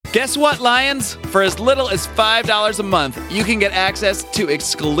Guess what, Lions? For as little as $5 a month, you can get access to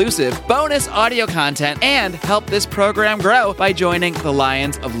exclusive bonus audio content and help this program grow by joining the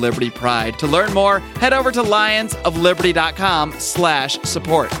Lions of Liberty Pride. To learn more, head over to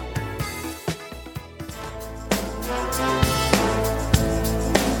lionsofliberty.com/support.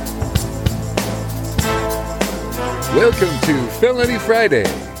 Welcome to Felony Friday,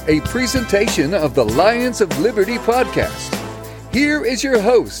 a presentation of the Lions of Liberty podcast. Here is your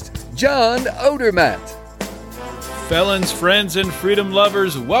host, John Odermatt. Felons, friends, and freedom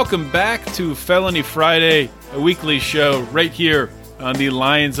lovers, welcome back to Felony Friday, a weekly show right here on the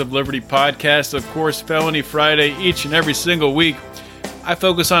Lions of Liberty podcast. Of course, Felony Friday, each and every single week, I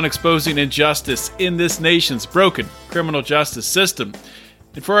focus on exposing injustice in this nation's broken criminal justice system.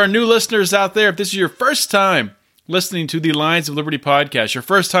 And for our new listeners out there, if this is your first time listening to the Lions of Liberty podcast, your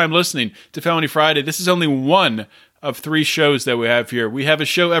first time listening to Felony Friday, this is only one of 3 shows that we have here. We have a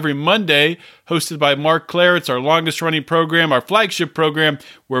show every Monday hosted by Mark Clare. It's our longest running program, our flagship program,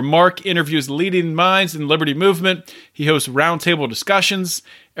 where Mark interviews leading minds in the liberty movement. He hosts roundtable discussions.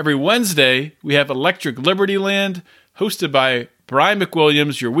 Every Wednesday, we have Electric Liberty Land, hosted by Brian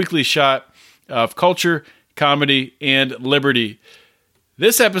McWilliams, your weekly shot of culture, comedy, and liberty.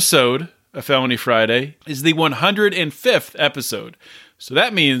 This episode of Felony Friday is the 105th episode. So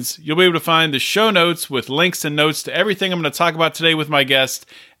that means you'll be able to find the show notes with links and notes to everything I'm going to talk about today with my guest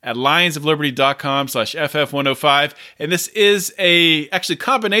at lionsofliberty.com/FF105. And this is actually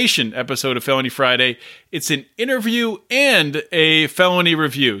combination episode of Felony Friday. It's an interview and a felony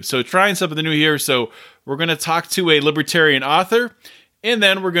review. So trying something new here. So we're going to talk to a libertarian author, and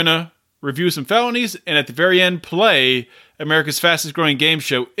then we're going to review some felonies, and at the very end play America's fastest growing game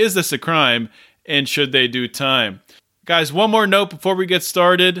show, Is This a Crime? And Should They Do Time? Guys, one more note before we get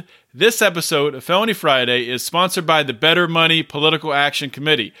started. This episode of Felony Friday is sponsored by the Better Money Political Action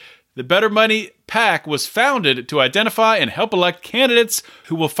Committee. The Better Money PAC was founded to identify and help elect candidates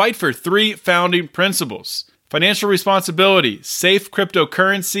who will fight for 3 founding principles: financial responsibility, safe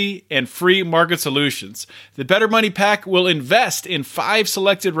cryptocurrency, and free market solutions. The Better Money PAC will invest in 5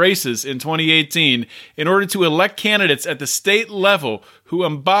 selected races in 2018 in order to elect candidates at the state level who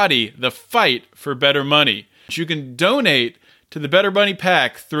embody the fight for better money. You can donate to the Better Money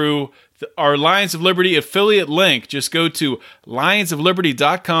PAC through our Lions of Liberty affiliate link. Just go to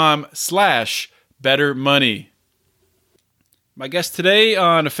lionsofliberty.com/bettermoney. My guest today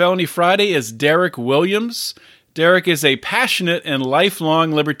on Felony Friday is Derek Williams. Derek is a passionate and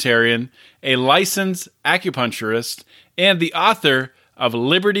lifelong libertarian, a licensed acupuncturist, and the author of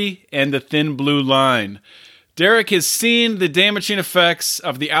Liberty and the Thin Blue Line. Derek has seen the damaging effects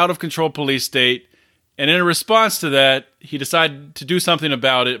of the out-of-control police state, and in response to that, he decided to do something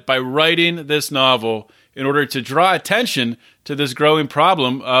about it by writing this novel in order to draw attention to this growing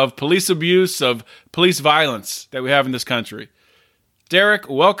problem of police abuse, of police violence that we have in this country. Derek,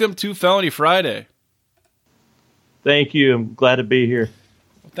 welcome to Felony Friday. Thank you. I'm glad to be here.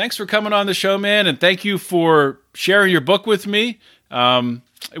 Well, thanks for coming on the show, man, and thank you for sharing your book with me.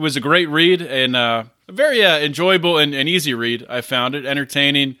 It was a great read and a very enjoyable and easy read. I found it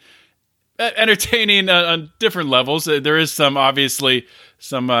entertaining on different levels. There is obviously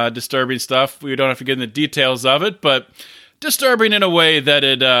some disturbing stuff. We don't have to get into the details of it, but disturbing in a way that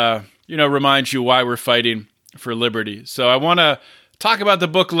it reminds you why we're fighting for liberty. So I want to talk about the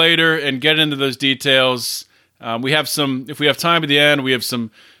book later and get into those details. If we have time at the end, we have some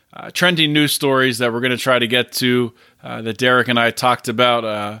trending news stories that we're going to try to get to that Derek and I talked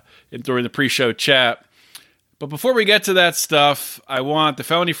about during the pre-show chat. But before we get to that stuff, I want the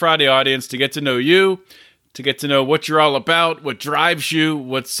Felony Friday audience to get to know you, to get to know what you're all about, what drives you,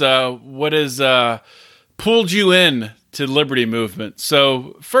 what has pulled you in to the liberty movement.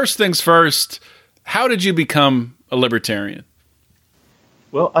 So first things first, how did you become a libertarian?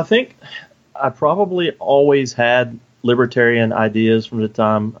 Well, I think I probably always had libertarian ideas from the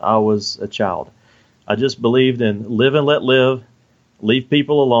time I was a child. I just believed in live and let live. Leave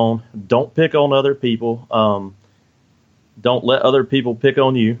people alone. Don't pick on other people. Don't let other people pick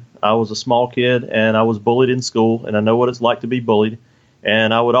on you. I was a small kid, and I was bullied in school, and I know what it's like to be bullied.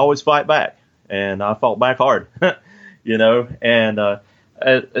 And I would always fight back, and I fought back hard, And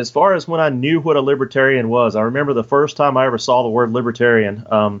as far as when I knew what a libertarian was, I remember the first time I ever saw the word libertarian.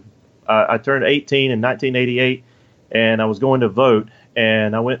 I turned 18 in 1988, and I was going to vote.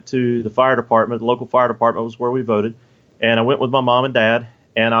 And I went to the fire department. The local fire department was where we voted. And I went with my mom and dad,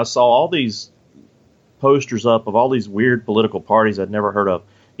 and I saw all these posters up of all these weird political parties I'd never heard of.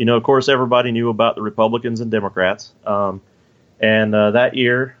 Of course, everybody knew about the Republicans and Democrats. And that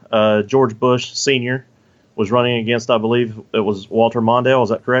year, George Bush Sr. was running against, I believe it was Walter Mondale. Is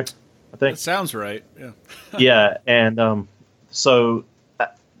that correct? I think. That sounds right. Yeah. Yeah. And so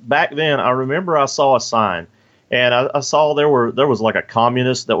back then, I remember I saw a sign. And I saw there was like a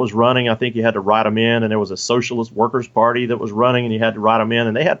communist that was running. I think you had to write them in, and there was a socialist workers party that was running, and you had to write them in.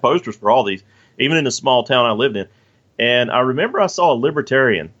 And they had posters for all these, even in the small town I lived in. And I remember I saw a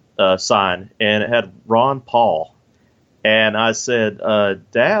libertarian sign, and it had Ron Paul. And I said,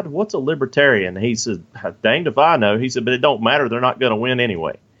 Dad, what's a libertarian? He said, danged if I know. He said, but it don't matter. They're not going to win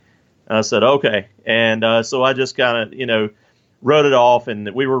anyway. And I said, okay. And so I just kind of, wrote it off,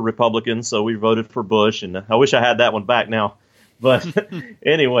 and we were Republicans, so we voted for Bush, and I wish I had that one back now. But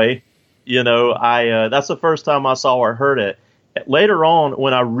anyway, that's the first time I saw or heard it. Later on,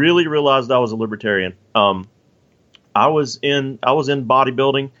 when I really realized I was a libertarian, I was in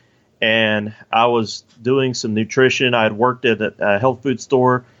bodybuilding, and I was doing some nutrition. I had worked at a health food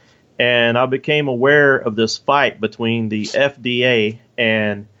store, and I became aware of this fight between the FDA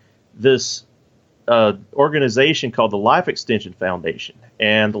and this organization called the Life Extension Foundation.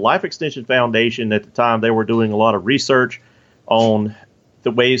 And the Life Extension Foundation, at the time, they were doing a lot of research on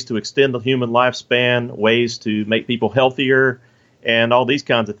the ways to extend the human lifespan, ways to make people healthier, and all these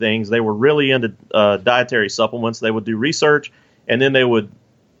kinds of things. They were really into dietary supplements. They would do research, and then they would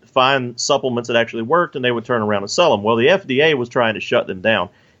find supplements that actually worked, and they would turn around and sell them. Well, the FDA was trying to shut them down,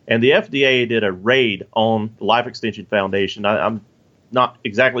 and the FDA did a raid on the Life Extension Foundation. I'm not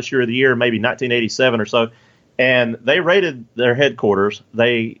exactly sure of the year, maybe 1987 or so, and they raided their headquarters.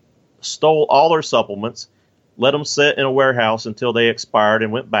 They stole all their supplements, let them sit in a warehouse until they expired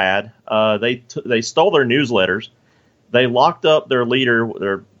and went bad. They stole their newsletters. They locked up their leader,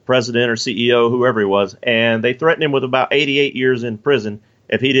 their president or CEO, whoever he was, and they threatened him with about 88 years in prison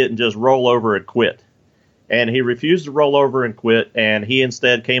if he didn't just roll over and quit. And he refused to roll over and quit, and he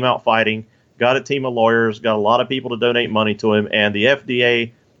instead came out fighting, got a team of lawyers, got a lot of people to donate money to him, and the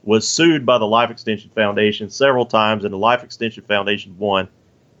FDA was sued by the Life Extension Foundation several times, and the Life Extension Foundation won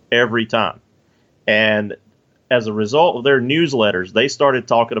every time. And as a result of their newsletters, they started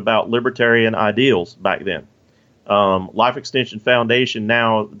talking about libertarian ideals back then. Life Extension Foundation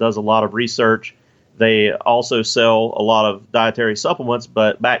now does a lot of research. They also sell a lot of dietary supplements,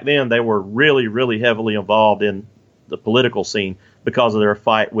 but back then they were really, really heavily involved in the political scene because of their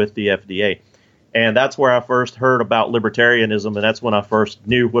fight with the FDA. And that's where I first heard about libertarianism, and that's when I first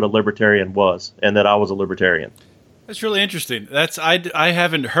knew what a libertarian was and that I was a libertarian. That's really interesting. I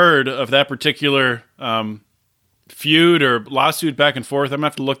haven't heard of that particular feud or lawsuit back and forth. I'm going to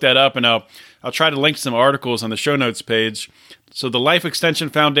have to look that up, and I'll try to link some articles on the show notes page. So the Life Extension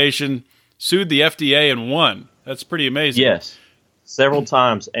Foundation sued the FDA and won. That's pretty amazing. Yes, several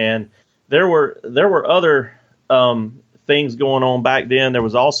times. And there were other things going on back then. There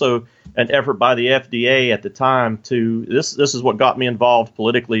was also an effort by the FDA at the time to, this is what got me involved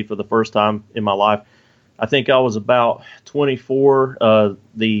politically for the first time in my life. I think I was about 24.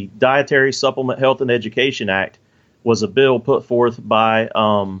 The Dietary Supplement Health and Education Act was a bill put forth by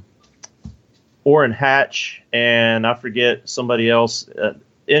Orrin Hatch, and I forget somebody else.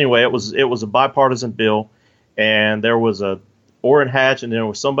 Anyway, it was a bipartisan bill, and there was a Orrin Hatch, and there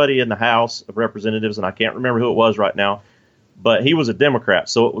was somebody in the House of Representatives, and I can't remember who it was right now, but he was a Democrat.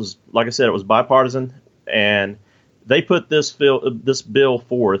 So it was, like I said, it was bipartisan, and they put this bill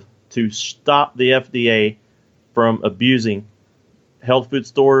forth to stop the FDA from abusing health food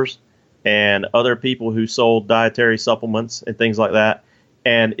stores and other people who sold dietary supplements and things like that.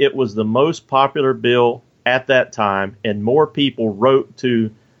 And it was the most popular bill at that time, and more people wrote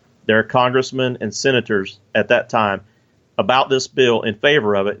to their congressmen and senators at that time about this bill in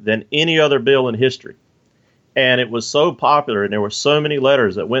favor of it than any other bill in history. And it was so popular, and there were so many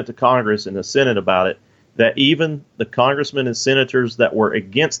letters that went to Congress and the Senate about it, that even the congressmen and senators that were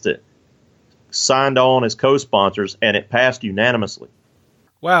against it signed on as co-sponsors, and it passed unanimously.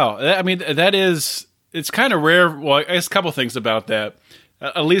 Wow. I mean, it's kind of rare. Well, I guess a couple things about that.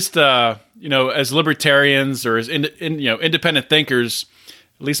 At least, as libertarians or as independent thinkers,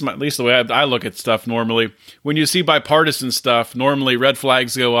 at least the way I look at stuff normally, when you see bipartisan stuff, normally red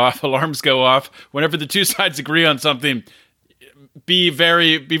flags go off, alarms go off. Whenever the two sides agree on something, be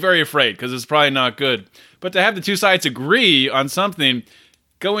very afraid, because it's probably not good. But to have the two sides agree on something,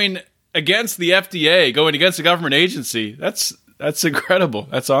 going against the FDA, going against a government agency, that's incredible.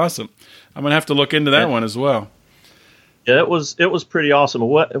 That's awesome. I'm gonna have to look into that one as well. Yeah, it was pretty awesome.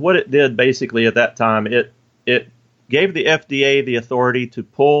 What it did basically at that time, it gave the FDA the authority to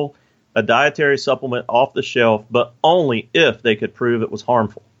pull a dietary supplement off the shelf, but only if they could prove it was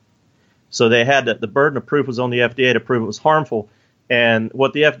harmful. So they had the burden of proof was on the FDA to prove it was harmful. And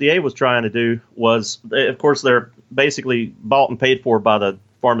what the FDA was trying to do was, of course, they're basically bought and paid for by the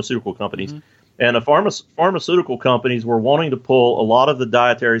pharmaceutical companies. And the pharmaceutical companies were wanting to pull a lot of the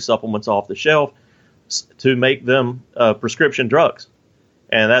dietary supplements off the shelf to make them prescription drugs.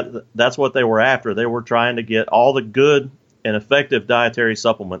 And that's what they were after. They were trying to get all the good and effective dietary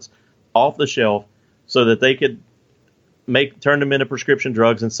supplements off the shelf so that they could turn them into prescription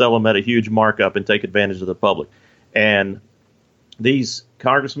drugs and sell them at a huge markup and take advantage of the public. And these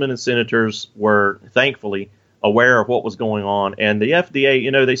congressmen and senators were thankfully aware of what was going on. And the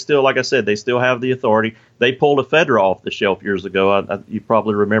FDA, they still, like I said, they still have the authority. They pulled Ephedra off the shelf years ago. You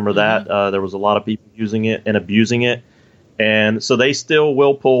probably remember that. There was a lot of people using it and abusing it. And so they still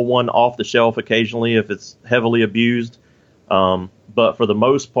will pull one off the shelf occasionally if it's heavily abused. But for the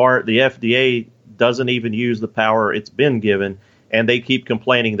most part, the FDA doesn't even use the power it's been given. And they keep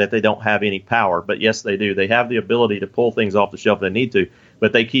complaining that they don't have any power. But yes, they do. They have the ability to pull things off the shelf if they need to.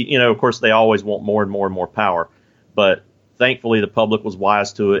 But they keep, of course, they always want more and more and more power. But thankfully, the public was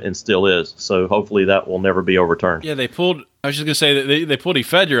wise to it and still is. So hopefully that will never be overturned. Yeah, I was just going to say that they pulled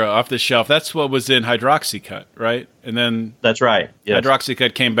Ephedra off the shelf. That's what was in Hydroxycut, right? And then that's right. Yes.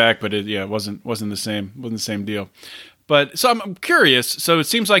 Hydroxycut came back, but it wasn't the same deal. But so I'm curious. So it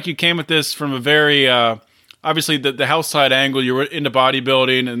seems like you came at this from a very obviously the health side angle. You were into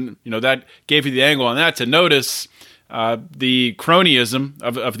bodybuilding, and that gave you the angle on that to notice the cronyism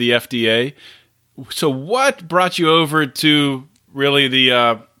of the FDA. So what brought you over to really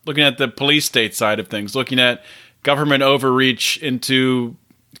the looking at the police state side of things, looking at government overreach into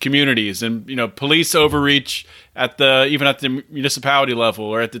communities and police overreach even at the municipality level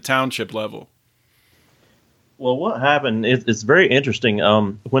or at the township level? Well, what happened is it's very interesting.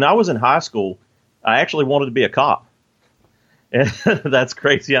 When I was in high school, I actually wanted to be a cop. And that's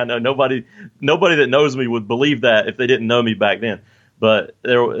crazy. I know nobody that knows me would believe that if they didn't know me back then. But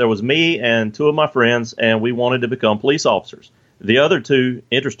there was me and two of my friends, and we wanted to become police officers. The other two,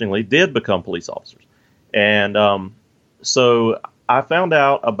 interestingly, did become police officers. And so I found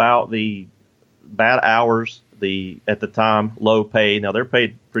out about the bad hours, at the time, low pay. Now, they're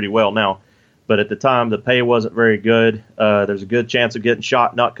paid pretty well now. But at the time, the pay wasn't very good. There's a good chance of getting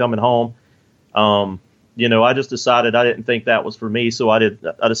shot, not coming home. I just decided I didn't think that was for me, so I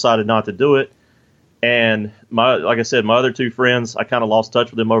decided not to do it. And like I said, my other two friends, I kind of lost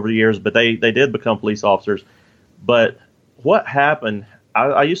touch with them over the years, but they did become police officers. But what happened?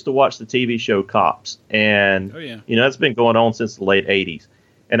 I used to watch the TV show Cops, and it's been going on since the late '80s.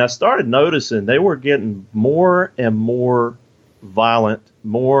 And I started noticing they were getting more and more violent,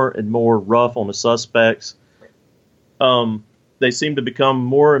 more and more rough on the suspects. They seemed to become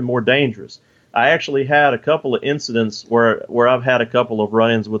more and more dangerous. I actually had a couple of incidents where I've had a couple of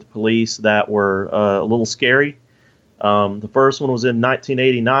run-ins with police that were a little scary. The first one was in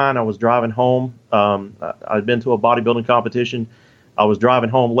 1989. I was driving home. I'd been to a bodybuilding competition. I was driving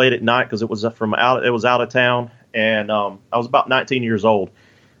home late at night because it was out of town, and I was about 19 years old.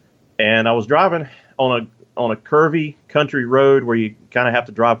 And I was driving on a curvy country road where you kind of have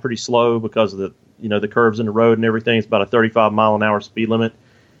to drive pretty slow because of the curves in the road and everything. It's about a 35 mile an hour speed limit.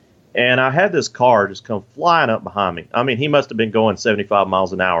 And I had this car just come flying up behind me. I mean, he must have been going 75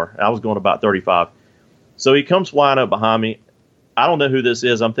 miles an hour. I was going about 35. So he comes flying up behind me. I don't know who this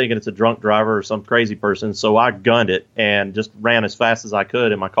is. I'm thinking it's a drunk driver or some crazy person. So I gunned it and just ran as fast as I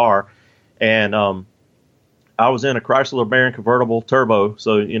could in my car. And I was in a Chrysler LeBaron convertible turbo.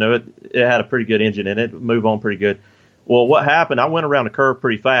 So, it had a pretty good engine in it. It would move on pretty good. Well, what happened, I went around the curve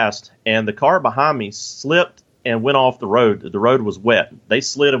pretty fast, and the car behind me slipped and went off the road. The road was wet. They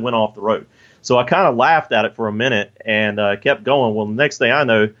slid and went off the road. So I kind of laughed at it for a minute and kept going. Well, the next thing I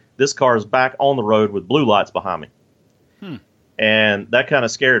know, this car is back on the road with blue lights behind me. And that kind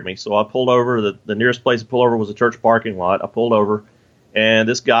of scared me. So I pulled over. The nearest place to pull over was a church parking lot. I pulled over, and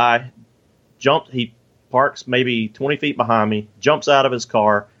this guy jumped. He parks maybe 20 feet behind me, jumps out of his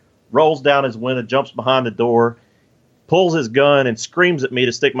car, rolls down his window, jumps behind the door, pulls his gun, and screams at me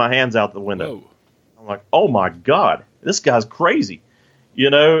to stick my hands out the window. Whoa. I'm like, oh, my God, this guy's crazy,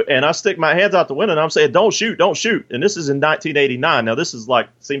 and I stick my hands out the window, and I'm saying, don't shoot, don't shoot. And this is in 1989. Now, this is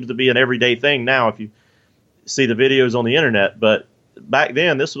seems to be an everyday thing now if you see the videos on the internet. But back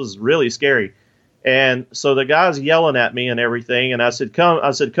then, this was really scary. And so the guy's yelling at me and everything. And I said,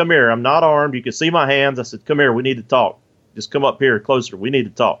 come here. I'm not armed. You can see my hands. I said, come here. We need to talk. Just come up here closer. We need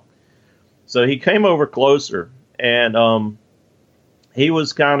to talk. So he came over closer, and he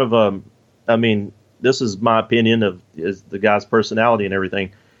was kind of this is my opinion of the guy's personality and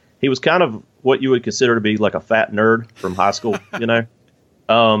everything. He was kind of what you would consider to be like a fat nerd from high school,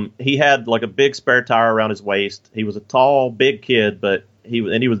 He had like a big spare tire around his waist. He was a tall, big kid, but he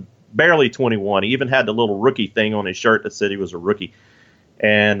was barely 21. He even had the little rookie thing on his shirt that said he was a rookie.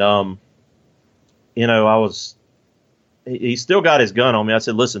 And, he still got his gun on me. I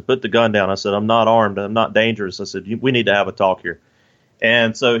said, listen, put the gun down. I said, I'm not armed. I'm not dangerous. I said, we need to have a talk here.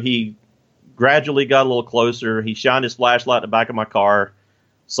 And so he gradually got a little closer. He shined his flashlight in the back of my car,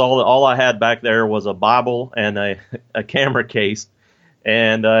 saw that all I had back there was a Bible and a camera case.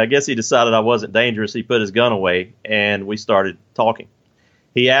 And I guess he decided I wasn't dangerous. He put his gun away, and we started talking.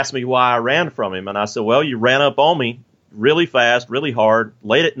 He asked me why I ran from him, and I said, well, you ran up on me really fast, really hard,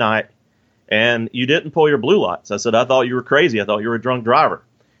 late at night, and you didn't pull your blue lights. I said, I thought you were crazy. I thought you were a drunk driver.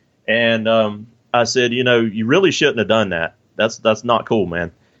 And I said, you really shouldn't have done that. That's not cool,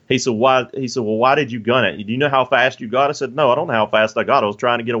 man. He said, why? He said, well, why did you gun it? Do you know how fast you got? I said, no, I don't know how fast I got. I was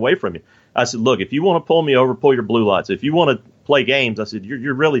trying to get away from you. I said, look, if you want to pull me over, pull your blue lights. If you want to play games, I said,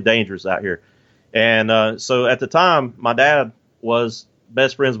 you're really dangerous out here. And so at the time, my dad was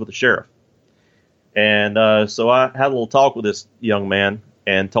best friends with the sheriff. And so I had a little talk with this young man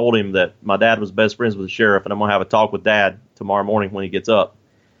and told him that my dad was best friends with the sheriff, and I'm going to have a talk with Dad tomorrow morning when he gets up.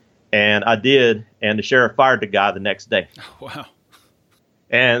 And I did, and the sheriff fired the guy the next day. Wow.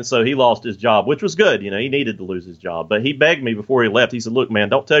 And so he lost his job, which was good. He needed to lose his job. But he begged me before he left. He said, look, man,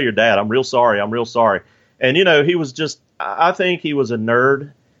 don't tell your dad. I'm real sorry. I'm real sorry. And, he was just, I think he was a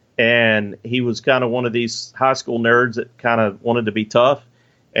nerd, and he was kind of one of these high school nerds that kind of wanted to be tough.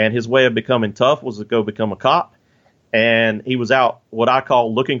 And his way of becoming tough was to go become a cop. And he was out what I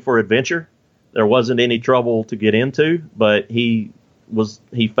call looking for adventure. There wasn't any trouble to get into, but he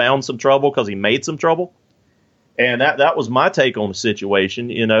found some trouble because he made some trouble. And that was my take on the situation.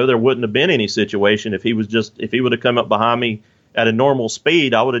 There wouldn't have been any situation if he would have come up behind me at a normal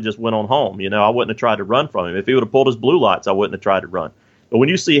speed, I would have just went on home. I wouldn't have tried to run from him. If he would have pulled his blue lights, I wouldn't have tried to run. But when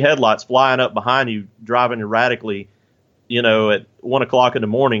you see headlights flying up behind you, driving erratically, at 1 o'clock in the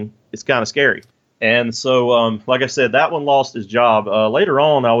morning, it's kind of scary. And so, like I said, that one lost his job. Later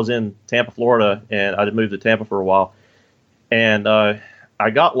on, I was in Tampa, Florida, and I had moved to Tampa for a while. And I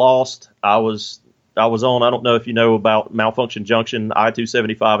got lost. I was on, I don't know if you know about Malfunction Junction,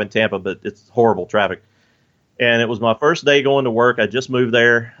 I-275 in Tampa, but it's horrible traffic. And it was my first day going to work. I just moved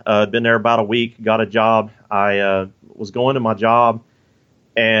there. I'd been there about a week, got a job. I was going to my job,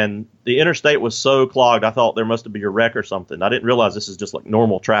 and the interstate was so clogged, I thought there must have been a wreck or something. I didn't realize this is just like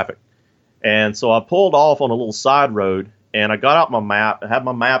normal traffic. And so I pulled off on a little side road, and I got out my map. I had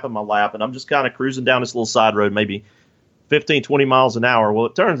my map in my lap, and I'm just kind of cruising down this little side road, maybe 15, 20 miles an hour. Well,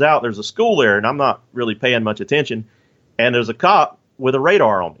 it turns out there's a school there, and I'm not really paying much attention, and there's a cop with a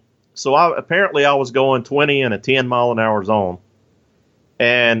radar on me. So I was going 20 in a 10-mile-an-hour zone,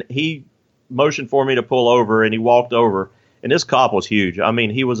 and he motioned for me to pull over, and he walked over, and this cop was huge. I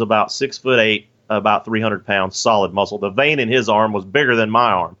mean, he was about 6'8", about 300 pounds, solid muscle. The vein in his arm was bigger than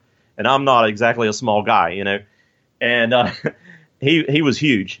my arm, and I'm not exactly a small guy, And he was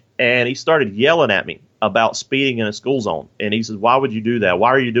huge, and he started yelling at me about speeding in a school zone. And he says, why would you do that? Why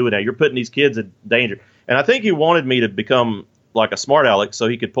are you doing that? You're putting these kids in danger. And I think he wanted me to become like a smart aleck so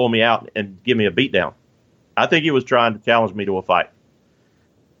he could pull me out and give me a beat down. I think he was trying to challenge me to a fight.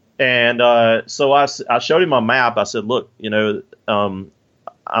 And so I showed him my map. I said, look, I'm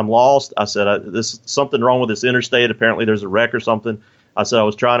lost. I said, there's something wrong with this interstate. Apparently there's a wreck or something. I said, I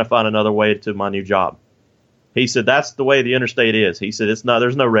was trying to find another way to my new job. He said, that's the way the interstate is. He said,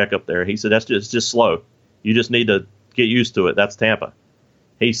 there's no wreck up there. He said, it's just slow. You just need to get used to it. That's Tampa.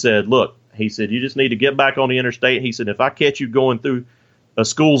 He said, look, you just need to get back on the interstate. He said, if I catch you going through a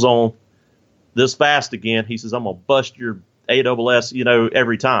school zone this fast again, he says, I'm going to bust your ASS,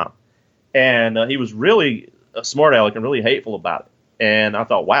 every time. And he was really a smart aleck and really hateful about it. And I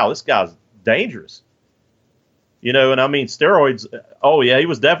thought, wow, this guy's dangerous. And I mean, steroids. Oh, yeah, he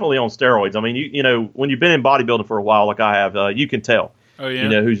was definitely on steroids. I mean, when you've been in bodybuilding for a while, like I have, you can tell. Oh,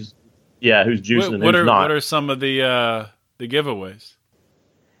 yeah. Who's juicing and who's not. What are some of the giveaways?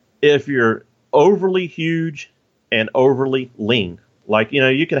 If you're overly huge and overly lean, like,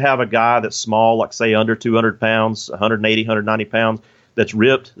 you could have a guy that's small, like say under 200 pounds, 180, 190 pounds, that's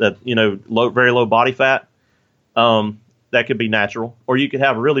ripped, that, very low body fat. That could be natural. Or you could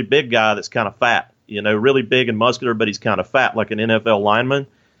have a really big guy that's kind of fat. Really big and muscular, but he's kind of fat, like an NFL lineman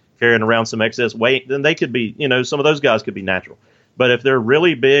carrying around some excess weight, then they could be, some of those guys could be natural. But if they're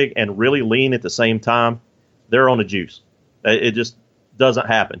really big and really lean at the same time, they're on the juice. It just doesn't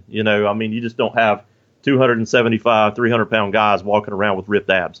happen. You just don't have 275, 300-pound guys walking around with ripped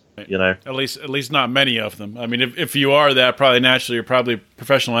abs, At least not many of them. I mean, if you are that, probably naturally, you're probably a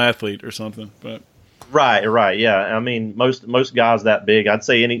professional athlete or something. But Right, yeah. I mean, most guys that big, I'd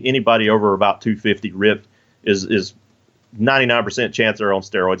say anybody over about 250 ripped is 99% chance they're on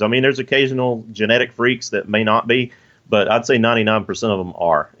steroids. I mean, there's occasional genetic freaks that may not be, but I'd say 99% of them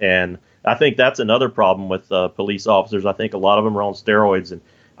are. And I think that's another problem with police officers. I think a lot of them are on steroids. And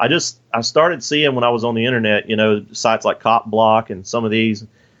I started seeing when I was on the internet, sites like Cop Block and some of these,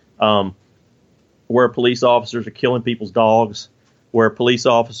 where police officers are killing people's dogs, where police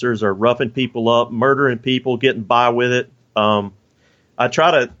officers are roughing people up, murdering people, getting by with it. What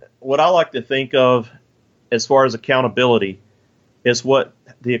I like to think of as far as accountability is what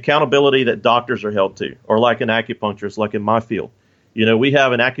the accountability that doctors are held to, or like an acupuncturist, like in my field. We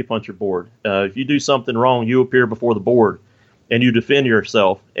have an acupuncture board. If you do something wrong, you appear before the board and you defend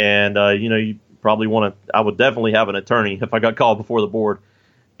yourself. And, you probably I would definitely have an attorney if I got called before the board.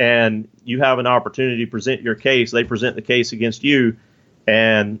 And you have an opportunity to present your case. They present the case against you,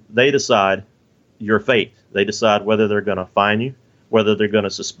 and they decide your fate. They decide whether they're going to fine you, whether they're going to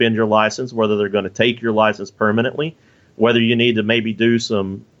suspend your license, whether they're going to take your license permanently, whether you need to maybe do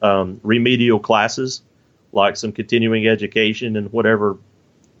some remedial classes, like some continuing education and whatever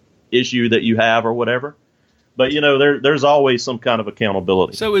issue that you have or whatever. But, there's always some kind of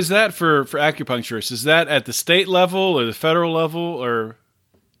accountability. So is that for acupuncturists? Is that at the state level or the federal level or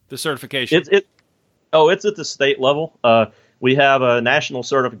the certification? It's at the state level. We have a national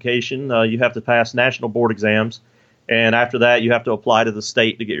certification. You have to pass national board exams. And after that, you have to apply to the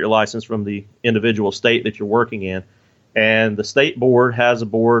state to get your license from the individual state that you're working in. And the state board has a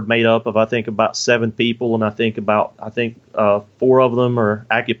board made up of, I think, about 7 people. And I think 4 of them are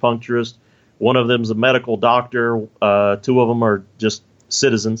acupuncturists. One of them is a medical doctor. 2 of them are just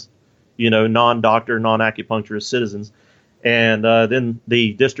citizens, non-doctor, non-acupuncturist citizens. And then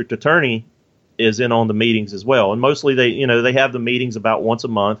the district attorney is in on the meetings as well. And mostly they have the meetings about once a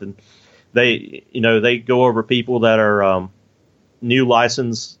month, and they go over people that are new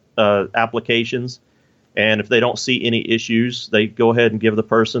license applications. And if they don't see any issues, they go ahead and give the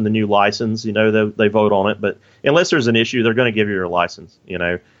person the new license. They vote on it. But unless there's an issue, they're going to give you your license,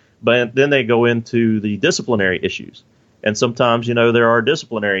 But then they go into the disciplinary issues. And sometimes, there are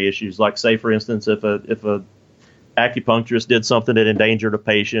disciplinary issues. Like, say, for instance, if a acupuncturist did something that endangered a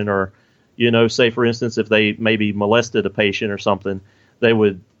patient, or, say, for instance, if they maybe molested a patient or something, they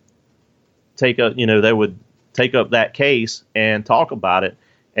would take up that case and talk about it.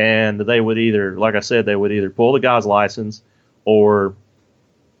 And they would either, like I said, pull the guy's license or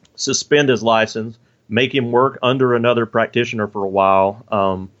suspend his license, make him work under another practitioner for a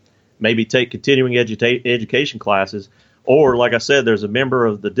while, maybe take continuing education classes. Or, like I said, there's a member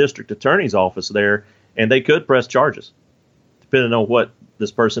of the district attorney's office there, and they could press charges, depending on what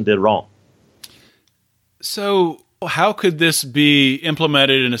this person did wrong. So how could this be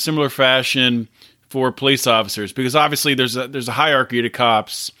implemented in a similar fashion for police officers? Because obviously there's a hierarchy to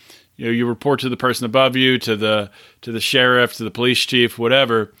cops. You report to the person above you, to the sheriff, to the police chief,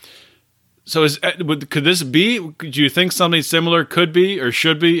 whatever. So could you think something similar could be or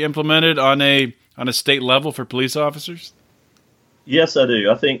should be implemented on a state level for police officers? Yes, I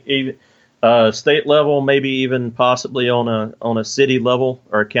do. I think even state level, maybe even possibly on a city level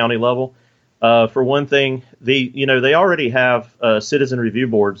or a county level. For one thing, they already have citizen review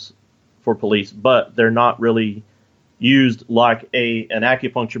boards for police, but they're not really used like an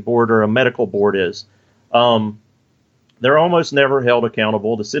acupuncture board or a medical board is. They're almost never held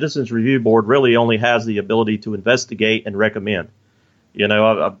accountable. The Citizens Review Board really only has the ability to investigate and recommend.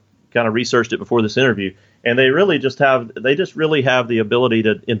 I've kind of researched it before this interview, and they just really have the ability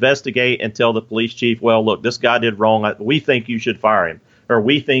to investigate and tell the police chief, well, look, this guy did wrong. We think you should fire him, or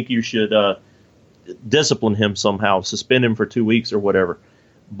we think you should discipline him somehow, suspend him for 2 weeks or whatever.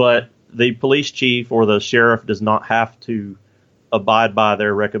 But the police chief or the sheriff does not have to abide by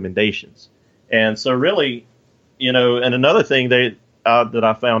their recommendations. And so really, and another thing that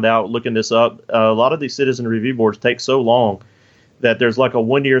I found out looking this up, a lot of these citizen review boards take so long that there's like a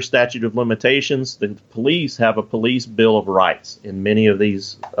 1-year statute of limitations. The police have a police bill of rights in many of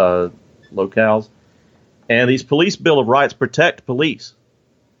these locales. And these police bill of rights protect police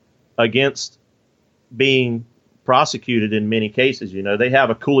against being prosecuted in many cases. They have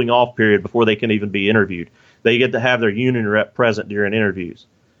a cooling off period before they can even be interviewed. They get to have their union rep present during interviews.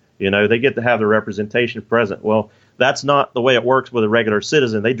 They get to have their representation present. Well, that's not the way it works with a regular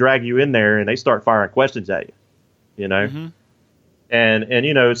citizen. They drag you in there and they start firing questions at you, Mm-hmm.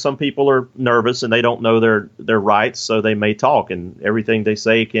 And some people are nervous and they don't know their rights, so they may talk, and everything they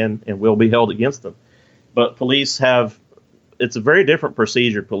say can and will be held against them. But police it's a very different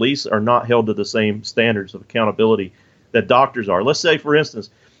procedure. Police are not held to the same standards of accountability that doctors are. Let's say, for instance,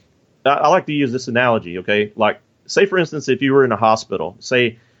 I like to use this analogy, okay? Like, say, for instance, if you were in a hospital,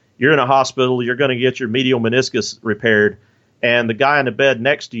 say you're in a hospital, you're going to get your medial meniscus repaired, and the guy in the bed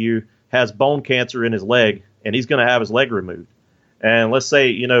next to you has bone cancer in his leg, and he's going to have his leg removed. And let's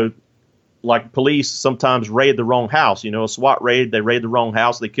say, like police sometimes raid the wrong house, a SWAT raid, they raid the wrong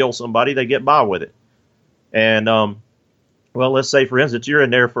house, they kill somebody, they get by with it. And, well, let's say, for instance, you're in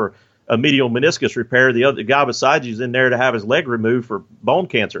there for a medial meniscus repair. The other guy beside you is in there to have his leg removed for bone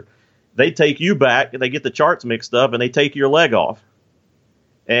cancer. They take you back, they get the charts mixed up, and they take your leg off.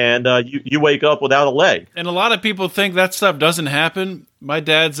 And you wake up without a leg. And a lot of people think that stuff doesn't happen. My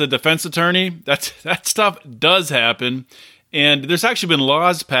dad's a defense attorney. That stuff does happen. And there's actually been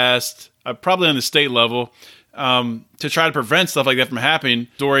laws passed, probably on the state level, to try to prevent stuff like that from happening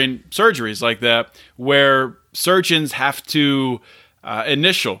during surgeries like that, where surgeons have to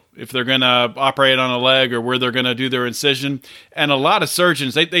initial if they're going to operate on a leg or where they're going to do their incision. And a lot of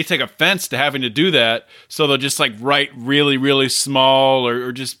surgeons, they take offense to having to do that. So they'll just like write really, really small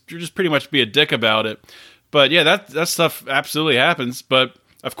or just pretty much be a dick about it. But yeah, that stuff absolutely happens. But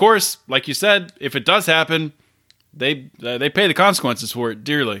of course, like you said, if it does happen, they pay the consequences for it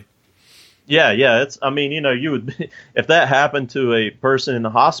dearly. Yeah. You would, if that happened to a person in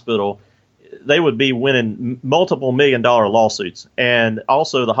the hospital, they would be winning multiple $1 million lawsuits. And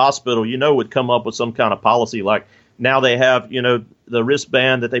also the hospital, would come up with some kind of policy. Like now they have, the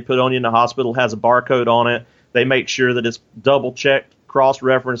wristband that they put on you in the hospital has a barcode on it. They make sure that it's double checked,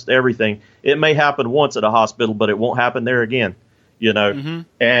 cross-referenced, everything. It may happen once at a hospital, but it won't happen there again, Mm-hmm.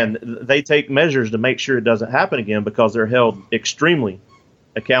 And they take measures to make sure it doesn't happen again because they're held extremely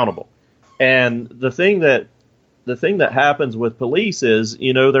accountable. And the thing that happens with police is,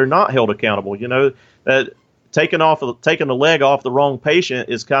 they're not held accountable. That taking the leg off the wrong patient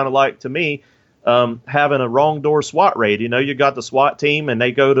is kind of like, to me, having a wrong door SWAT raid. You got the SWAT team and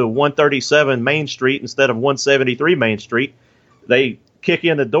they go to 137 Main Street instead of 173 Main Street. They kick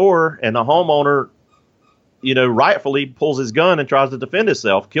in the door and the homeowner, rightfully pulls his gun and tries to defend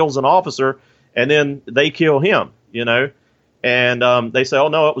himself, kills an officer, and then they kill him, and they say, oh,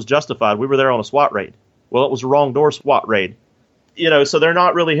 no, it was justified. We were there on a SWAT raid. Well, it was a wrong door SWAT raid. So they're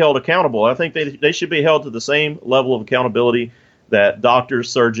not really held accountable. I think they should be held to the same level of accountability that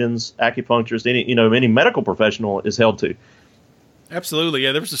doctors, surgeons, acupuncturists, any medical professional is held to. Absolutely.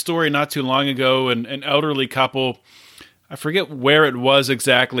 Yeah, there was a story not too long ago, an elderly couple, I forget where it was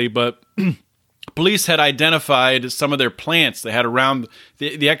exactly, but police had identified some of their plants they had around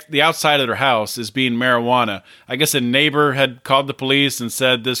the outside of their house as being marijuana. I guess a neighbor had called the police and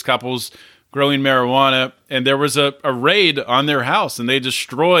said this couple's growing marijuana, and there was a raid on their house, and they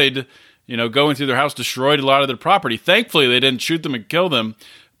destroyed, going through their house, destroyed a lot of their property. Thankfully, they didn't shoot them and kill them,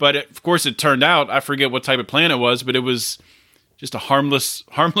 but of course it turned out, I forget what type of plant it was, but it was just a harmless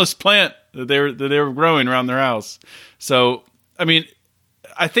plant that they were growing around their house. So, I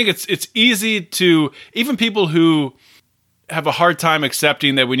think it's easy to, even people who have a hard time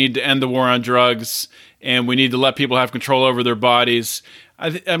accepting that we need to end the war on drugs and we need to let people have control over their bodies. I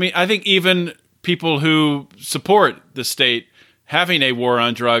think even people who support the state having a war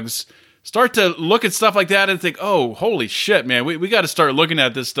on drugs start to look at stuff like that and think, oh, holy shit, man, we got to start looking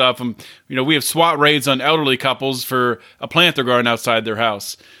at this stuff. And, we have SWAT raids on elderly couples for a plant they're growing outside their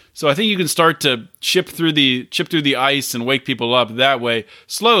house. So I think you can start to chip through the ice and wake people up that way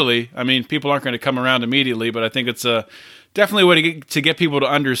slowly. People aren't going to come around immediately, but I think it's definitely a way to get people to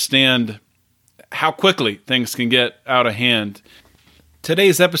understand how quickly things can get out of hand.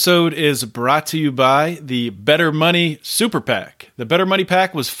 Today's episode is brought to you by the Better Money Super PAC. The Better Money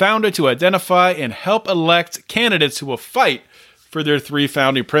PAC was founded to identify and help elect candidates who will fight for their 3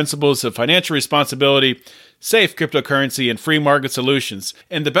 founding principles of financial responsibility, safe cryptocurrency, and free market solutions.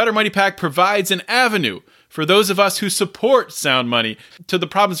 And the Better Money PAC provides an avenue for those of us who support sound money to the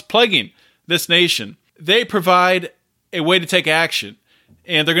problems plaguing this nation. They provide a way to take action,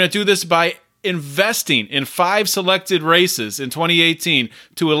 and they're going to do this by investing in 5 selected races in 2018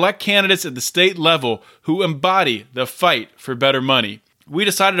 to elect candidates at the state level who embody the fight for better money. We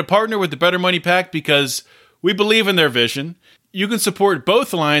decided to partner with the Better Money PAC because we believe in their vision. You can support both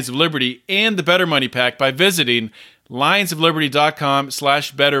the Lions of Liberty and the Better Money PAC by visiting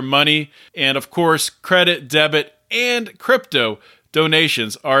lionsofliberty.com/bettermoney. And of course, credit, debit, and crypto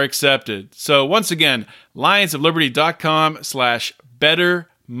donations are accepted. So once again,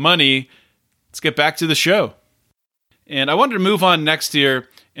 lionsofliberty.com/bettermoney. Let's get back to the show. And I wanted to move on next here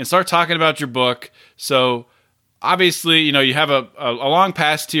and start talking about your book. So obviously, you have a long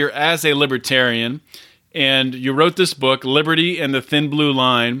past here as a libertarian, and you wrote this book, Liberty and the Thin Blue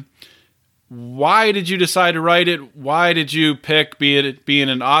Line. Why did you decide to write it? Why did you pick being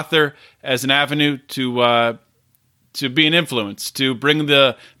an author as an avenue to be an influence, to bring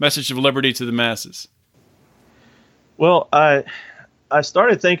the message of liberty to the masses? Well, I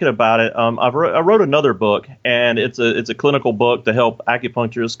started thinking about it. I wrote another book, and it's a clinical book to help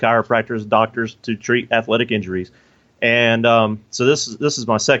acupuncturists, chiropractors, doctors to treat athletic injuries. And so this is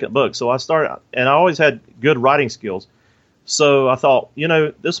my second book. So I started, and I always had good writing skills. So I thought,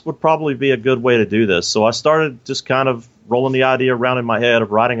 this would probably be a good way to do this. So I started just kind of rolling the idea around in my head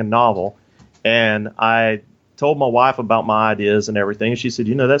of writing a novel, and I told my wife about my ideas and everything. And she said,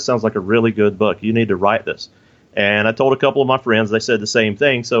 that sounds like a really good book. You need to write this. And I told a couple of my friends, they said the same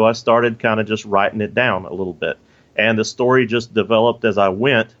thing. So I started kind of just writing it down a little bit. And the story just developed as I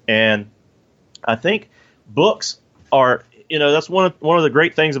went. And I think books are, that's one of the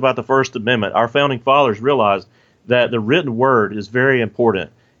great things about the First Amendment. Our founding fathers realized that the written word is very important,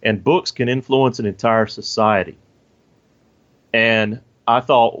 and books can influence an entire society. And I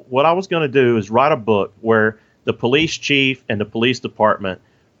thought what I was going to do is write a book where the police chief and the police department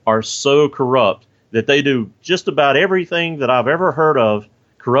are so corrupt that they do just about everything that I've ever heard of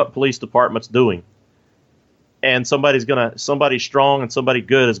corrupt police departments doing. And somebody strong and somebody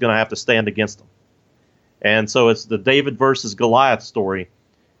good is going to have to stand against them. And so it's the David versus Goliath story.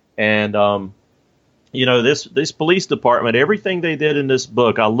 And, this police department, everything they did in this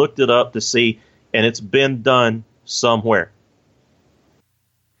book, I looked it up to see, and it's been done somewhere.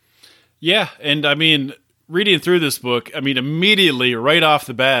 Yeah. And I mean, reading through this book, immediately right off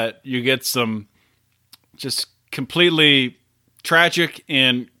the bat, you get some just completely tragic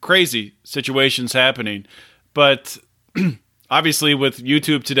and crazy situations happening. But obviously with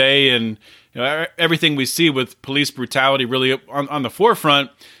YouTube today and everything we see with police brutality really on the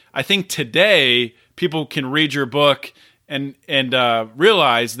forefront, I think today people can read your book and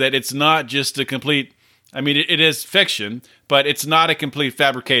realize that it's not just a complete, it is fiction, but it's not a complete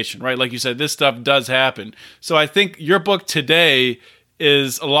fabrication, right? Like you said, this stuff does happen. So I think your book today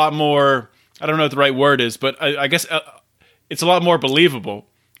is a lot more, I don't know what the right word is, but I guess it's a lot more believable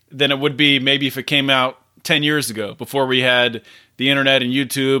than it would be maybe if it came out 10 years ago, before we had the internet and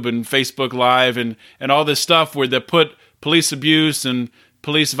YouTube and Facebook Live and all this stuff where they put police abuse and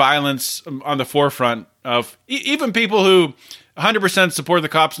police violence on the forefront of even people who 100% support the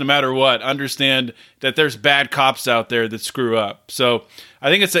cops no matter what, understand that there's bad cops out there that screw up. So I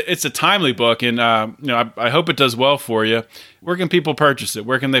think it's a timely book, and I hope it does well for you. Where can people purchase it?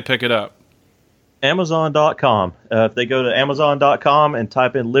 Where can they pick it up? Amazon.com. If they go to Amazon.com and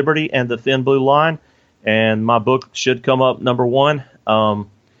type in Liberty and the Thin Blue Line, and my book should come up number one.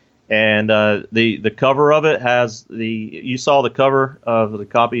 And the cover of it has you saw the cover of the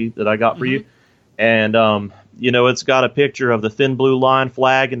copy that I got for you. And, it's got a picture of the Thin Blue Line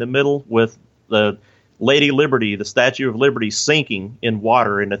flag in the middle with the Lady Liberty, the Statue of Liberty, sinking in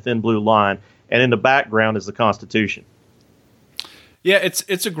water in the Thin Blue Line. And in the background is the Constitution. Yeah,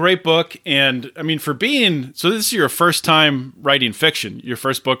 it's a great book. And so this is your first time writing fiction. Your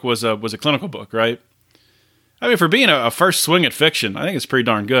first book was a clinical book, right? For being a first swing at fiction, I think it's pretty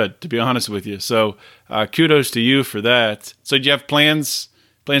darn good, to be honest with you. So kudos to you for that. So do you have plans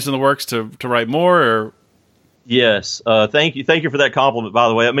in the works to write more? Or? Yes. Thank you for that compliment, by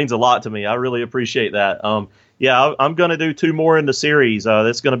the way. It means a lot to me. I really appreciate that. I'm going to do 2 more in the series.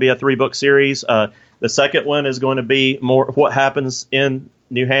 That's going to be a 3-book series. The second one is going to be more what happens in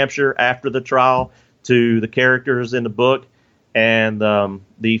New Hampshire after the trial to the characters in the book. And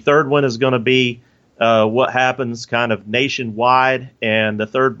the third one is going to be what happens kind of nationwide. And the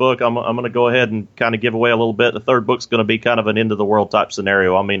third book, I'm going to go ahead and kind of give away a little bit. The third book's going to be kind of an end of the world type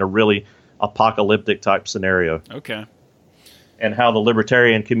scenario. A really apocalyptic type scenario. Okay. And how the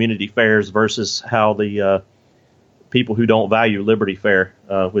libertarian community fares versus how the people who don't value liberty fare,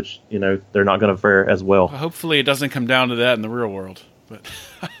 which, they're not going to fare as well. Hopefully it doesn't come down to that in the real world. But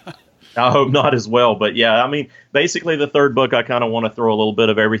I hope not as well. But yeah, basically the third book, I kind of want to throw a little bit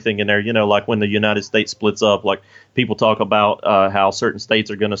of everything in there. Like when the United States splits up, like people talk about how certain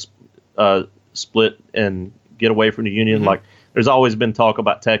states are going to split and get away from the Union. Mm-hmm. Like there's always been talk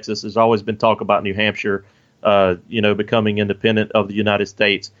about Texas. There's always been talk about New Hampshire, becoming independent of the United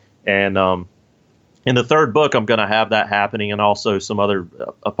States. And in the third book, I'm going to have that happening, and also some other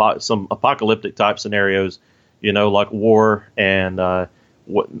some apocalyptic type scenarios, like war and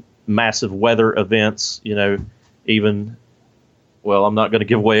massive weather events. I'm not going to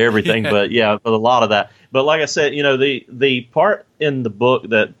give away everything, but yeah, a lot of that. But like I said, the part in the book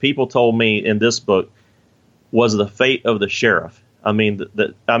that people told me in this book was the fate of the sheriff. The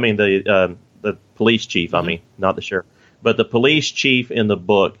police chief. Mm-hmm. Not the sheriff, but the police chief in the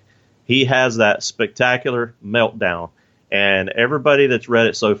book he has that spectacular meltdown. And everybody that's read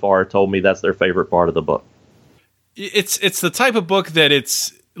it so far told me that's their favorite part of the book. It's the type of book that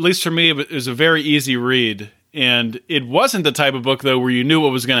it's, at least for me, it was a very easy read. And it wasn't the type of book, though, where you knew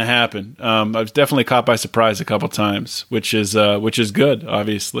what was going to happen. I was definitely caught by surprise a couple times, which is good,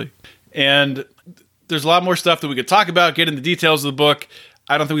 obviously. And there's a lot more stuff that we could talk about, get into the details of the book.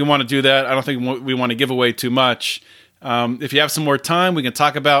 I don't think we want to do that. I don't think we want to give away too much. If you have some more time, we can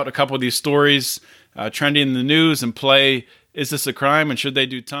talk about a couple of these stories trending in the news and play Is This a Crime and Should They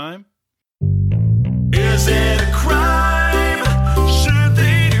Do Time? Is it a crime? Should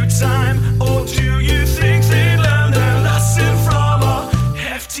they do time? Or do you think they learned their lesson from a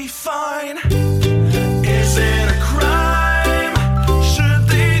hefty fine? Is it a crime? Should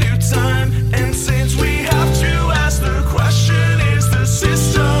they do time? And since we have to ask the question, is the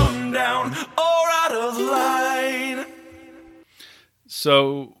system down or out of line?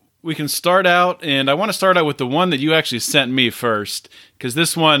 So we can start out, and I want to start out with the one that you actually sent me first, because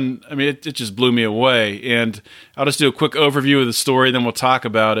this one, I mean, it just blew me away. And I'll just do a quick overview of the story, then we'll talk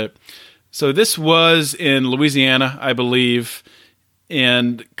about it. So this was in Louisiana, I believe,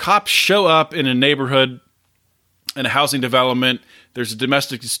 and cops show up in a neighborhood, in a housing development. There's a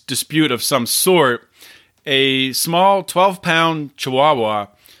domestic dispute of some sort. A small 12-pound Chihuahua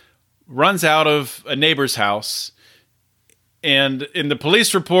runs out of a neighbor's house. And in the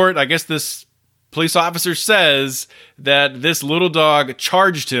police report, I guess this police officer says that this little dog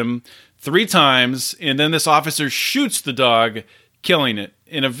charged him 3 times, and then this officer shoots the dog, killing it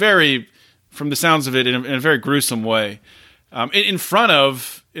in a very, from the sounds of it, in a very gruesome way, in front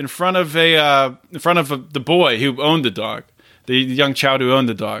of the boy who owned the dog, the young child who owned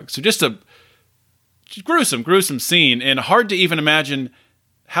the dog. So just a gruesome scene, and hard to even imagine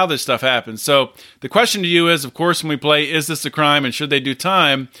how this stuff happens. So the question to you is, of course, when we play Is This a Crime and Should They Do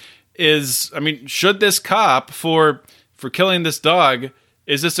Time, should this cop for killing this dog,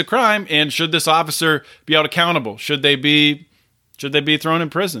 is this a crime? And should this officer be held accountable? Should they be thrown in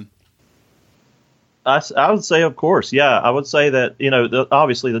prison? I would say, of course, yeah. I would say that,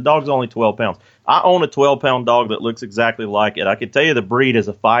 obviously the dog's only 12 pounds. I own a 12-pound dog that looks exactly like it. I can tell you the breed is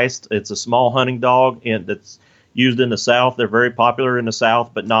a Feist. It's a small hunting dog, and that's used in the South. They're very popular in the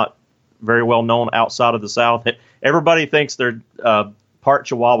South, but not very well known outside of the South. Everybody thinks they're part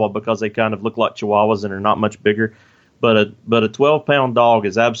Chihuahua because they kind of look like Chihuahuas and are not much bigger. But a 12-pound dog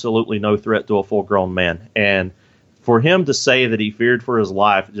is absolutely no threat to a full-grown man. And for him to say that he feared for his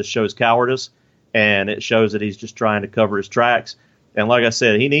life, it just shows cowardice, and it shows that he's just trying to cover his tracks. And like I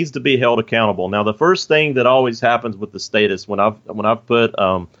said, he needs to be held accountable. Now, the first thing that always happens with the status when I've put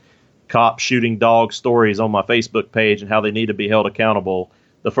cop shooting dog stories on my Facebook page and how they need to be held accountable,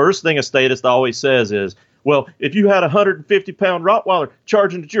 the first thing a statist always says is, well, if you had a 150-pound Rottweiler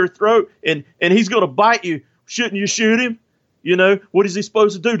charging at your throat and he's going to bite you, shouldn't you shoot him? What is he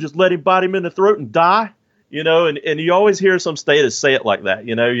supposed to do? Just let him bite him in the throat and die? And you always hear some statists say it like that.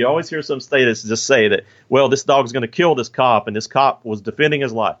 You always hear some statists just say that, well, this dog's going to kill this cop and this cop was defending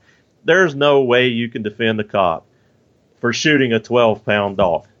his life. There's no way you can defend the cop for shooting a 12-pound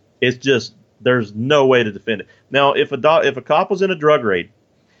dog. It's just, there's no way to defend it. Now, if a cop was in a drug raid,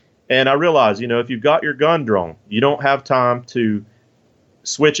 and I realize, if you've got your gun drawn, you don't have time to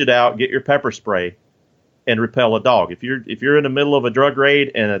switch it out, get your pepper spray, and repel a dog. If you're in the middle of a drug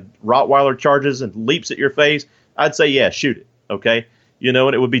raid and a Rottweiler charges and leaps at your face, I'd say, yeah, shoot it, okay? And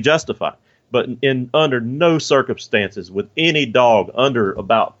it would be justified. But under no circumstances with any dog under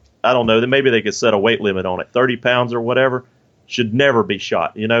about, I don't know, then maybe they could set a weight limit on it, 30 pounds or whatever, should never be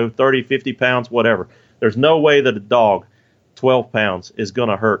shot, 30, 50 pounds, whatever. There's no way that a dog, 12 pounds, is going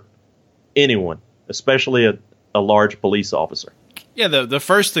to hurt anyone, especially a large police officer. Yeah, the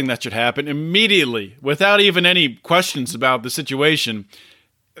first thing that should happen immediately, without even any questions about the situation,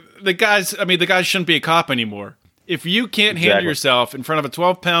 the guys shouldn't be a cop anymore. If you can't handle yourself in front of a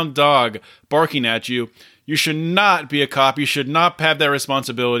 12-pound dog barking at you, you should not be a cop. You should not have that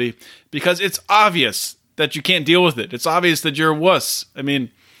responsibility because it's obvious that you can't deal with it. It's obvious that you're a wuss. That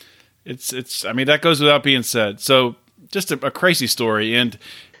goes without being said. So just a crazy story. And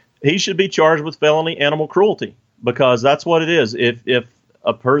he should be charged with felony animal cruelty because that's what it is. If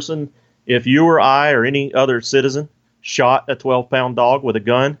you or I or any other citizen shot a 12-pound dog with a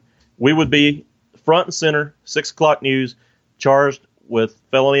gun, we would be front and center, 6 o'clock news, charged with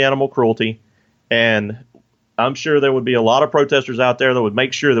felony animal cruelty. And I'm sure there would be a lot of protesters out there that would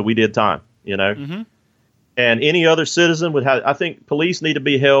make sure that we did time, Mm-hmm. And any other citizen would have, I think police need to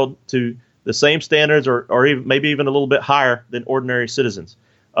be held to the same standards or even, maybe even a little bit higher than ordinary citizens.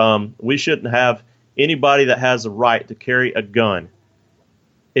 We shouldn't have anybody that has the right to carry a gun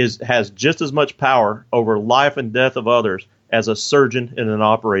has just as much power over life and death of others as a surgeon in an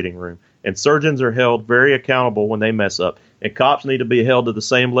operating room. And surgeons are held very accountable when they mess up. And cops need to be held to the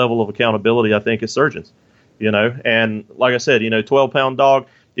same level of accountability, I think, as surgeons. And like I said, 12-pound dog,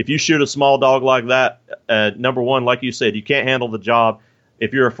 if you shoot a small dog like that, number one, like you said, you can't handle the job.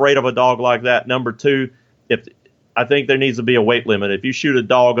 If you're afraid of a dog like that, number two, I think there needs to be a weight limit. If you shoot a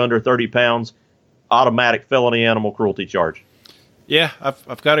dog under 30 pounds, automatic felony animal cruelty charge. Yeah,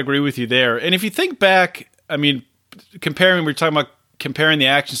 I've got to agree with you there. And if you think back, I mean, we're talking about comparing the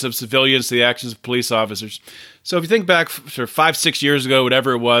actions of civilians to the actions of police officers. So if you think back for 5-6 years ago,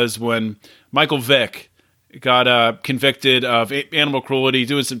 whatever it was, when Michael Vick got convicted of animal cruelty,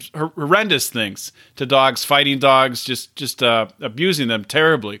 doing some horrendous things to dogs, fighting dogs, just abusing them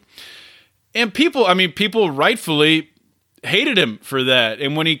terribly. And people rightfully hated him for that.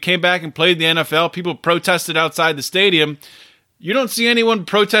 And when he came back and played in the NFL, people protested outside the stadium. You don't see anyone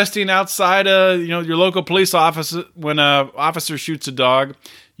protesting outside your local police office when an officer shoots a dog.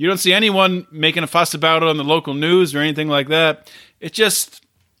 You don't see anyone making a fuss about it on the local news or anything like that. It just,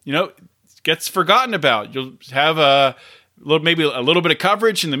 gets forgotten about. You'll have maybe a little bit of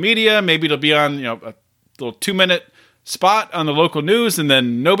coverage in the media. Maybe it'll be on a little 2-minute spot on the local news, and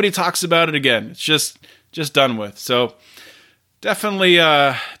then nobody talks about it again. It's just done with. So definitely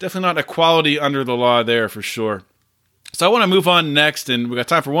not equality under the law there for sure. So I want to move on next, and we've got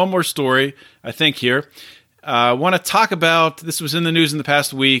time for one more story, I think, here. I want to talk about, this was in the news in the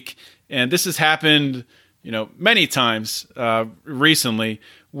past week, and this has happened, many times recently,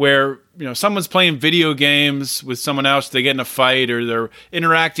 where, someone's playing video games with someone else, they get in a fight, or they're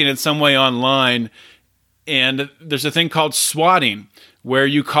interacting in some way online, and there's a thing called swatting, where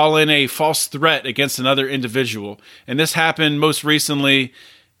you call in a false threat against another individual. And this happened most recently.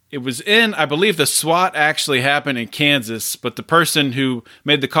 It was I believe the SWAT actually happened in Kansas, but the person who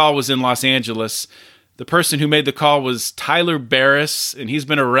made the call was in Los Angeles. The person who made the call was Tyler Barris, and he's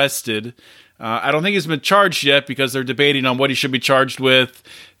been arrested. I don't think he's been charged yet because they're debating on what he should be charged with,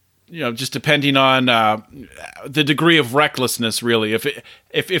 just depending on the degree of recklessness, really.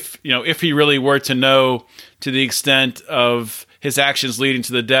 If he really were to know to the extent of his actions leading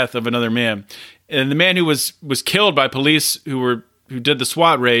to the death of another man. And the man who was killed by police who did the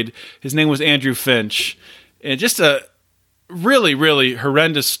SWAT raid, his name was Andrew Finch. And just a really, really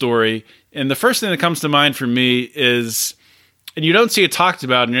horrendous story. And the first thing that comes to mind for me is, and you don't see it talked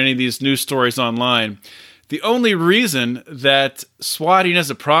about in any of these news stories online, the only reason that swatting is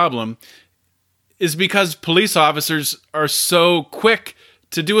a problem is because police officers are so quick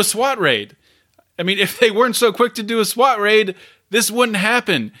to do a SWAT raid. I mean, if they weren't so quick to do a SWAT raid, this wouldn't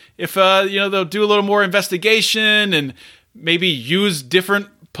happen. If, they'll do a little more investigation and maybe use different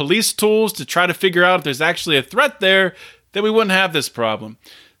police tools to try to figure out if there's actually a threat there, then we wouldn't have this problem.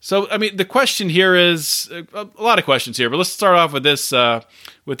 So, I mean, the question here is a lot of questions here, but let's start off with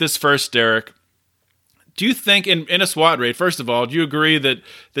this first, Derek. Do you think in a SWAT raid, first of all, do you agree that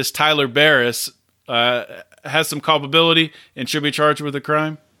this Tyler Barris has some culpability and should be charged with a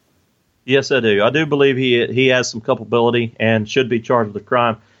crime? Yes, I do. I do believe he has some culpability and should be charged with a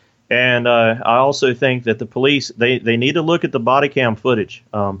crime. And I also think that the police, they need to look at the body cam footage.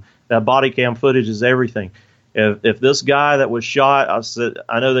 That body cam footage is everything. If this guy that was shot,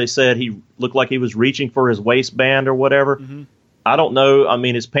 I know they said he looked like he was reaching for his waistband or whatever. Mm-hmm. I don't know. I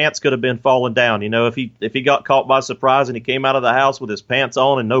mean, his pants could have been falling down. If he got caught by surprise and he came out of the house with his pants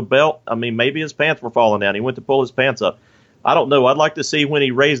on and no belt, I mean, maybe his pants were falling down. He went to pull his pants up. I don't know. I'd like to see when he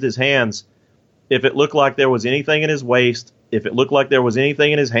raised his hands, if it looked like there was anything in his waist, if it looked like there was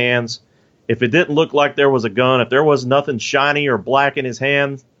anything in his hands, if it didn't look like there was a gun, if there was nothing shiny or black in his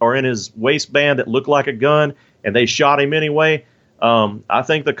hand or in his waistband that looked like a gun and they shot him anyway, I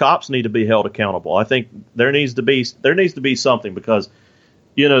think the cops need to be held accountable. I think there needs to be something because,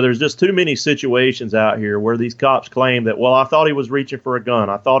 there's just too many situations out here where these cops claim that, well, I thought he was reaching for a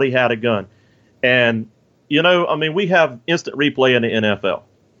gun. I thought he had a gun. And, we have instant replay in the NFL.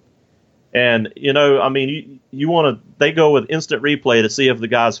 And, they go with instant replay to see if the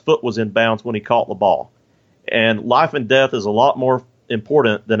guy's foot was in bounds when he caught the ball. And life and death is a lot more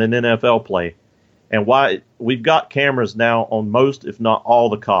important than an NFL play. And why we've got cameras now on most, if not all,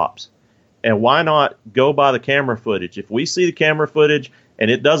 the cops. And why not go by the camera footage? If we see the camera footage and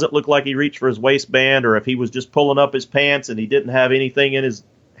it doesn't look like he reached for his waistband, or if he was just pulling up his pants and he didn't have anything in his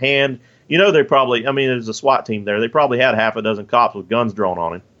hand, they probably, there's a SWAT team there. They probably had half a dozen cops with guns drawn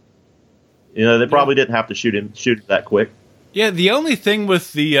on him. They probably didn't have to shoot him that quick. Yeah, the only thing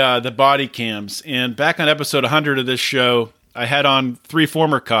with the body cams, and back on episode 100 of this show, I had on 3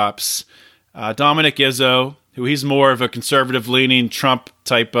 former cops. Dominic Izzo, who he's more of a conservative-leaning Trump-type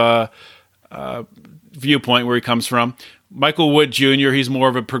type viewpoint where he comes from. Michael Wood Jr., he's more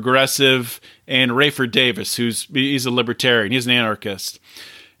of a progressive, and Rayford Davis, he's a libertarian. He's an anarchist.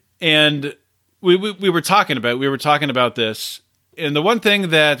 And we were talking about this. And the one thing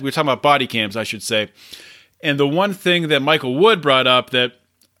that we were talking about body cams, I should say. And the one thing that Michael Wood brought up that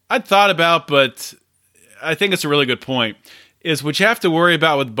I'd thought about, but I think it's a really good point, is what you have to worry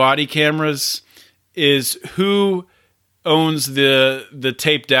about with body cameras is who owns the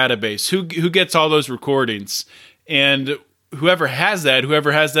tape database, who gets all those recordings. And whoever has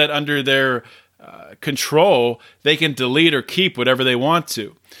that under their control, they can delete or keep whatever they want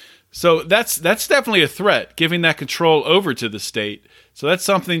to. So that's definitely a threat, giving that control over to the state. So that's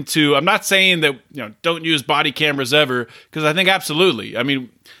something I'm not saying that, don't use body cameras ever, because I think absolutely. I mean,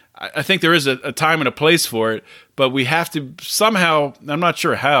 I think there is a time and a place for it, but we have to somehow, I'm not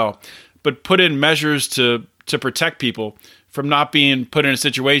sure how, but put in measures to protect people from not being put in a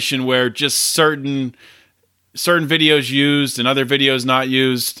situation where just certain videos used and other videos not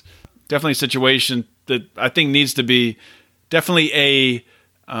used. Definitely a situation that I think needs to be definitely a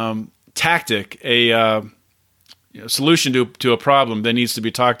tactic, a solution to a problem that needs to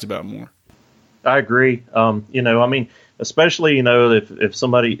be talked about more. I agree. Especially, if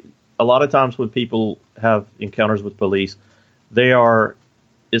somebody, a lot of times when people have encounters with police,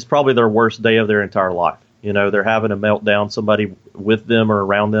 it's probably their worst day of their entire life. They're having a meltdown. Somebody with them or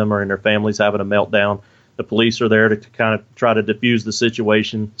around them or in their families having a meltdown. The police are there to kind of try to diffuse the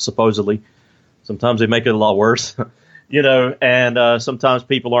situation, supposedly. Sometimes they make it a lot worse, and sometimes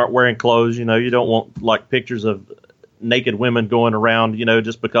people aren't wearing clothes. You don't want pictures of naked women going around,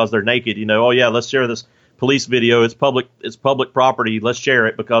 just because they're naked. Oh, yeah, let's share this police video. It's public property. Let's share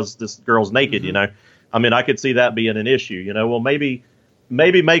it because this girl's naked, Mm-hmm. I could see that being an issue. Well, maybe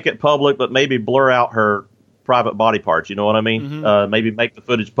make it public, but maybe blur out her private body parts. You know what I mean? Mm-hmm. Maybe make the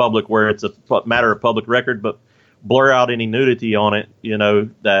footage public where it's a matter of public record, but blur out any nudity on it,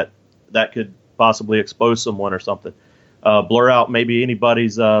 that could possibly expose someone or something. Blur out maybe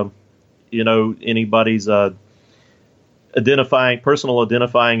anybody's personal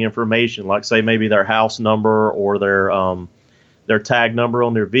identifying information, like say maybe their house number or their tag number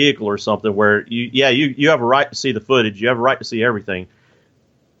on their vehicle or something, where you have a right to see the footage. You have a right to see everything.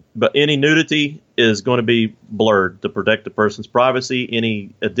 But any nudity is going to be blurred to protect the person's privacy.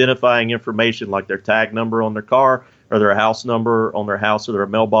 Any identifying information like their tag number on their car or their house number on their house or their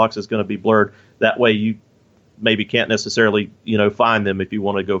mailbox is going to be blurred. That way you maybe can't necessarily, find them if you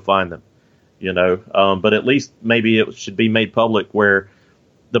want to go find them, but at least maybe it should be made public where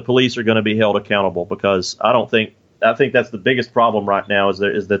the police are going to be held accountable, because I think that's the biggest problem right now is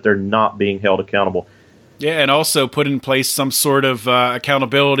that they're not being held accountable. Yeah, and also put in place some sort of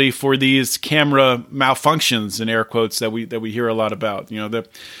accountability for these camera malfunctions, in air quotes, that we hear a lot about.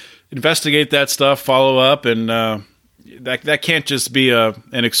 Investigate that stuff, follow up, and that can't just be an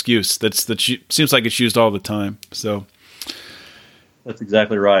excuse. That seems like it's used all the time. So that's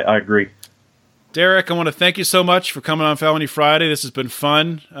exactly right. I agree. Derek, I want to thank you so much for coming on Felony Friday. This has been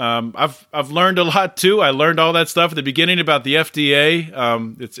fun. I've learned a lot too. I learned all that stuff at the beginning about the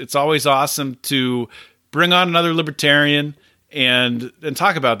FDA. It's always awesome to bring on another libertarian and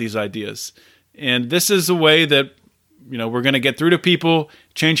talk about these ideas. And this is a way that we're going to get through to people,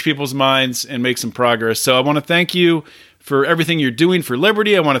 change people's minds, and make some progress. So I want to thank you for everything you're doing for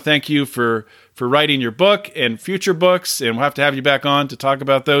liberty. I want to thank you for writing your book and future books, and we'll have to have you back on to talk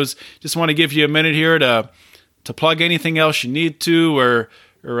about those. Just want to give you a minute here to plug anything else you need to, or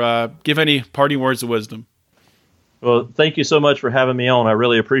give any parting words of wisdom. Well, thank you so much for having me on. I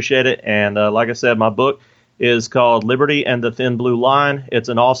really appreciate it. And like I said, my book is called Liberty and the Thin Blue Line. It's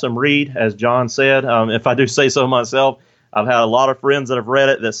an awesome read, as John said. If I do say so myself, I've had a lot of friends that have read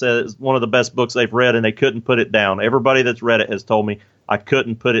it that said it's one of the best books they've read, and they couldn't put it down. Everybody that's read it has told me I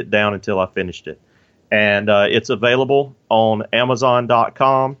couldn't put it down until I finished it. And it's available on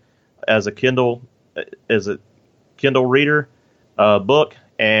Amazon.com as a Kindle reader book.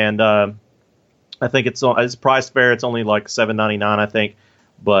 And I think it's priced fair. It's only like $7.99, I think.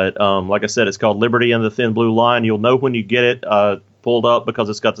 But like I said, it's called Liberty and the Thin Blue Line. You'll know when you get it pulled up because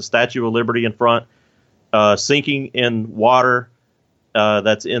it's got the Statue of Liberty in front, sinking in water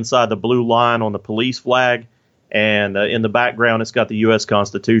that's inside the blue line on the police flag. And in the background, it's got the U.S.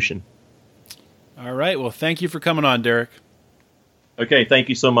 Constitution. All right. Well, thank you for coming on, Derek. Okay. Thank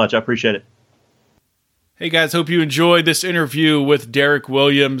you so much. I appreciate it. Hey, guys. Hope you enjoyed this interview with Derek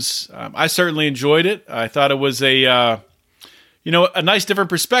Williams. I certainly enjoyed it. I thought it was a nice different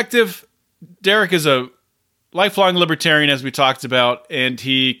perspective. Derek is a lifelong libertarian, as we talked about, and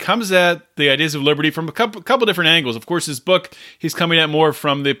he comes at the ideas of liberty from a couple different angles. Of course, his book, he's coming at more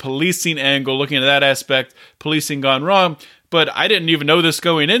from the policing angle, looking at that aspect, policing gone wrong. But I didn't even know this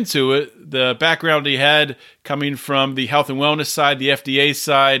going into it. The background he had coming from the health and wellness side, the FDA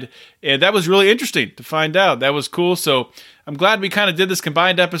side, and that was really interesting to find out. That was cool. So I'm glad we kind of did this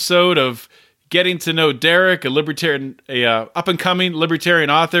combined episode of getting to know Derek, a libertarian, up-and-coming libertarian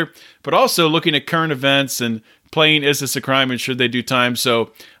author, but also looking at current events and playing Is This a Crime and Should They Do Time?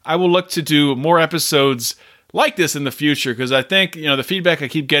 So I will look to do more episodes like this in the future, because I think, the feedback I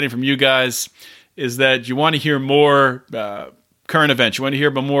keep getting from you guys is that you want to hear more current events. You want to hear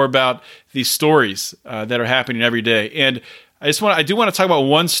more about these stories that are happening every day. And I do want to talk about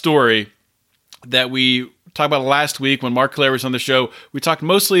one story that we talked about last week when Mark Claire was on the show. We talked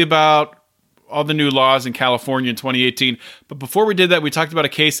mostly about all the new laws in California in 2018. But before we did that, we talked about a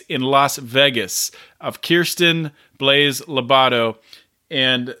case in Las Vegas of Kirsten Blaze Lobato.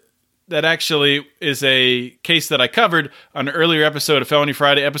 And that actually is a case that I covered on an earlier episode of Felony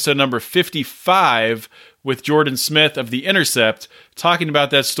Friday, episode number 55, with Jordan Smith of The Intercept, talking about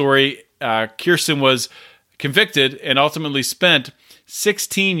that story. Kirsten was convicted and ultimately spent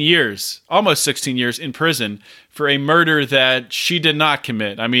 16 years, almost 16 years in prison for a murder that she did not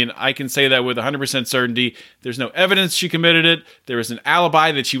commit. I mean, I can say that with 100% certainty. There's no evidence she committed it. There was an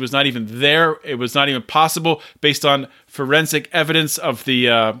alibi that she was not even there. It was not even possible based on forensic evidence of the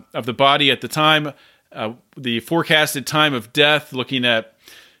body at the time, the forecasted time of death, looking at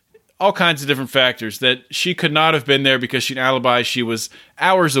all kinds of different factors, that she could not have been there because she had an alibi. She was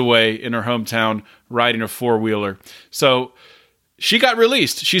hours away in her hometown riding a four-wheeler. So she got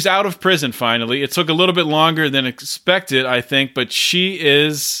released. She's out of prison finally. It took a little bit longer than expected, I think, but she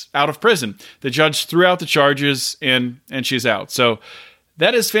is out of prison. The judge threw out the charges and she's out. So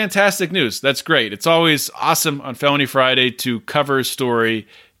that is fantastic news. That's great. It's always awesome on Felony Friday to cover a story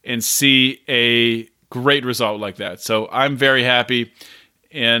and see a great result like that. So I'm very happy.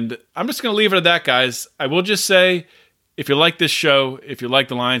 And I'm just going to leave it at that, guys. I will just say, if you like this show, if you like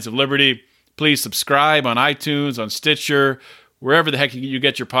the Lions of Liberty, please subscribe on iTunes, on Stitcher, wherever the heck you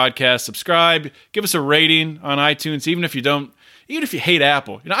get your podcast. Subscribe, give us a rating on iTunes, even if you hate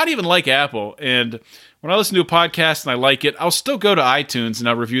Apple. I don't even like Apple. And when I listen to a podcast and I like it, I'll still go to iTunes and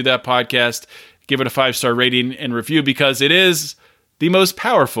I'll review that podcast, give it a 5-star rating and review, because it is the most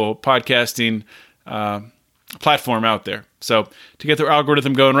powerful podcasting platform out there. So to get the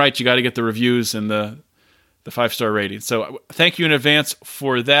algorithm going right, you got to get the reviews and the 5-star rating. So thank you in advance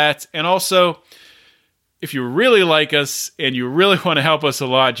for that. And also, if you really like us and you really want to help us a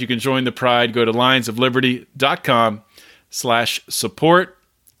lot, you can join the Pride. Go to lionsofliberty.com/support.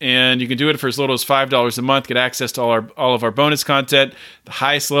 And you can do it for as little as $5 a month. Get access to all of our bonus content. The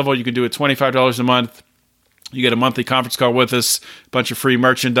highest level, you can do it $25 a month. You get a monthly conference call with us, a bunch of free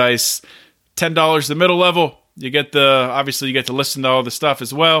merchandise. $10 the middle level. You get obviously you get to listen to all the stuff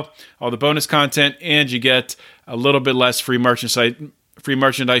as well, all the bonus content, and you get a little bit less free merchandise.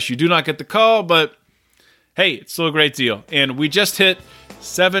 You do not get the call, but hey, it's still a great deal. And we just hit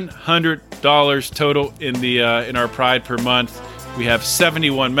 $700 total in our Pride per month. We have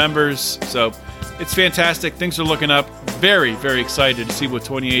 71 members, so it's fantastic. Things are looking up. Very, very excited to see what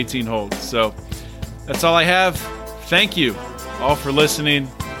 2018 holds. So that's all I have. Thank you all for listening.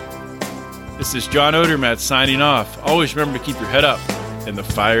 This is John Odermatt signing off. Always remember to keep your head up and the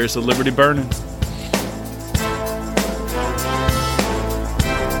fires of liberty burning.